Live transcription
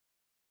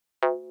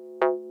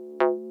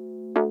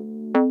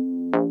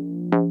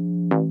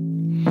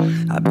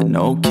I've been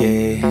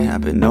okay,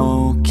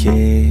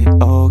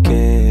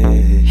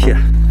 okay,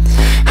 yeah.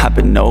 I've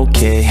been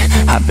okay,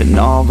 I've been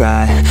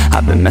alright.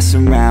 I've been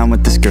messing around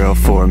with this girl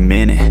for a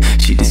minute.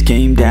 She just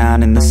came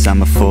down in the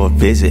summer for a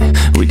visit.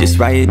 We just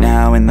right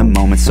now in the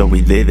moment, so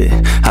we live it.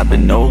 I've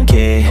been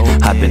okay,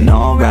 I've been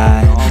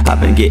alright. I've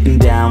been getting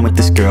down with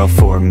this girl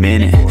for a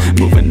minute.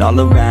 Moving all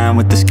around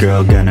with this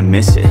girl, gonna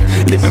miss it.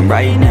 Living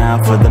right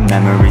now for the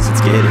memories,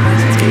 let's get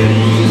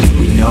it.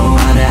 We know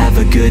how to have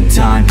a good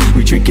time.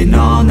 We drinking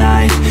all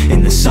night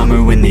in the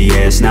summer when the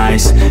air's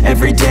nice.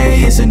 Every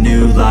day is a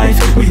new life,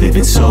 we live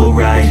it so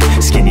right.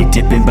 Skinny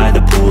dipping by the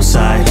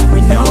poolside.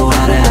 We know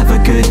how to have a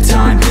good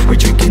time. We're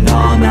drinking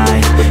all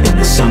night in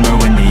the summer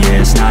when the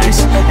air's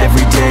nice.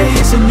 Every day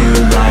is a new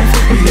life,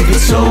 we live it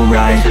so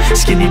right.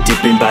 Skinny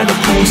dipping by the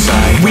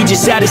poolside. We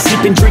just had a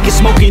sipping, drinking,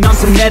 smoking on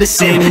some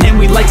medicine. And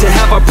we like to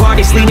have our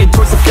parties leaning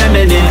towards the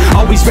feminine.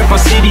 Always rep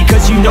our city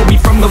cause you know we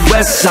from the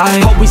west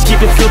side. Always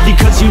keep it filthy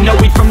cause you know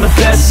we from the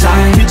best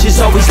side. Bitches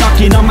always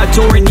knocking on my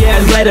door and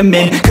yeah, let them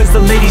in. Cause the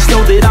ladies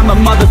know that I'm a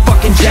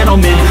motherfucking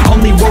gentleman.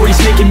 Only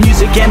worries making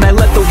music and I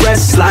let the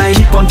rest slide.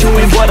 Keep on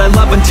doing what I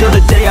love until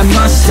the day I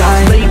must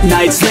die. Late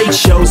nights, late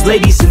shows,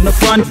 ladies in the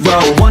front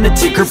row. Wanna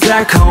take her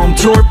back home,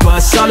 tour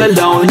bus all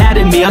alone.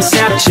 Adding me on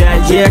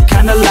Snapchat, yeah,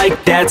 kinda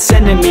like that.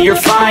 Sending me your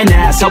fine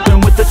ass, helping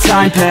with the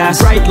time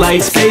pass. Bright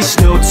lights, face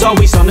notes,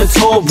 always on the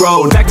toll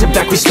road. Back to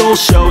back we stole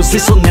shows,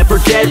 this'll never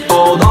get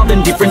old. All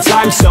in different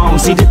time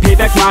zones, need to pay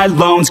back my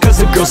loans. Cause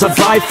the girls I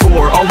buy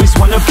for, always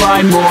wanna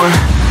buy more.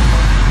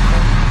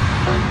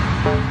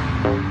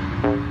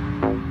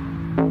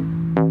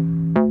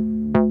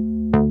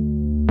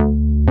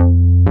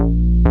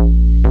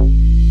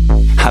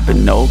 I've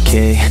been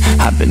okay,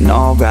 I've been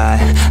alright.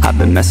 I've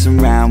been messing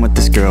around with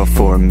this girl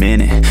for a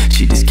minute.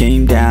 She just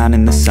came down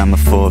in the summer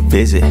for a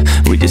visit.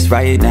 We just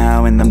right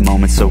now in the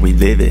moment, so we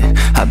live it.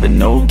 I've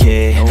been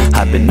okay,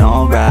 I've been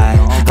alright.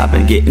 I've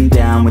been getting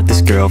down with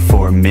this girl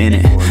for a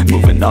minute.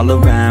 Moving all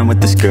around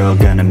with this girl,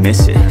 gonna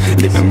miss it.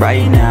 Living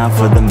right now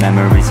for the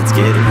memories, let's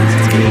get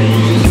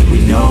it.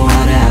 We know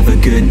how to have a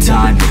good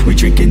time. We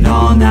drinking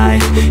all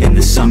night in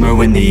the summer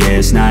when the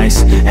air's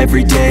nice.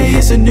 Every day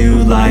is a new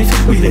life,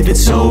 we live it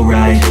so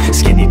right.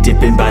 Skinny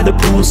dipping by the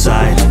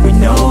poolside. We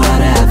know how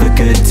to have a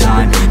good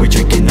time. We're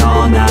drinking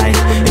all night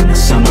in the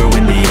summer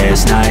when the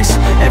air's nice.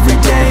 Every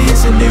day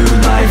is a new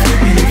life,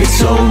 we live it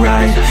so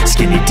right.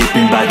 Skinny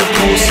dipping by the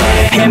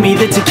poolside. Hand me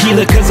the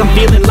tequila cause I'm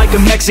feeling like a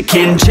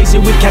Mexican. Chase it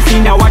with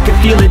caffeine, now I can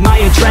feel it, my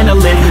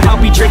adrenaline.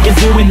 I'll be drinking,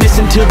 doing this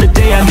until the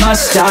day I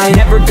must die.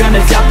 Never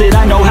gonna doubt that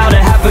I know how to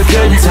have a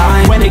good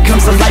time. When it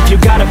comes to life you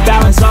gotta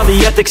balance all the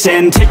ethics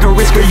and take a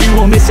risk or you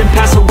will miss and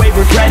pass away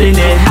regretting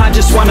it. I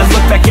just wanna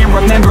look back and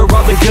remember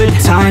all the good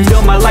times.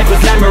 Fill my life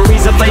with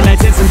memories of late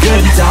nights and some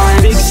good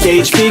times. Big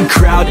stage, big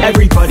crowd,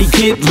 everybody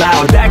get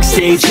loud.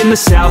 Backstage in the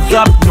south,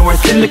 up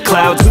north in the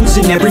clouds.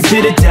 Losing every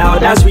bit of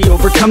doubt as we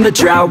overcome the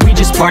drought. We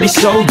just party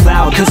so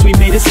loud cause we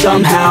made it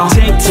somehow.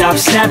 Tank top,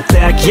 snap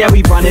back, yeah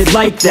we run it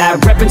like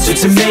that. Reppin'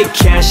 suits and make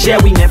cash,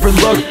 yeah we never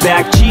look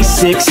back.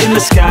 G6 in the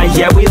sky,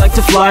 yeah we like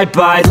to fly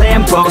by.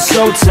 Lambo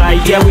so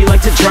tight, yeah we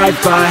like to drive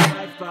by.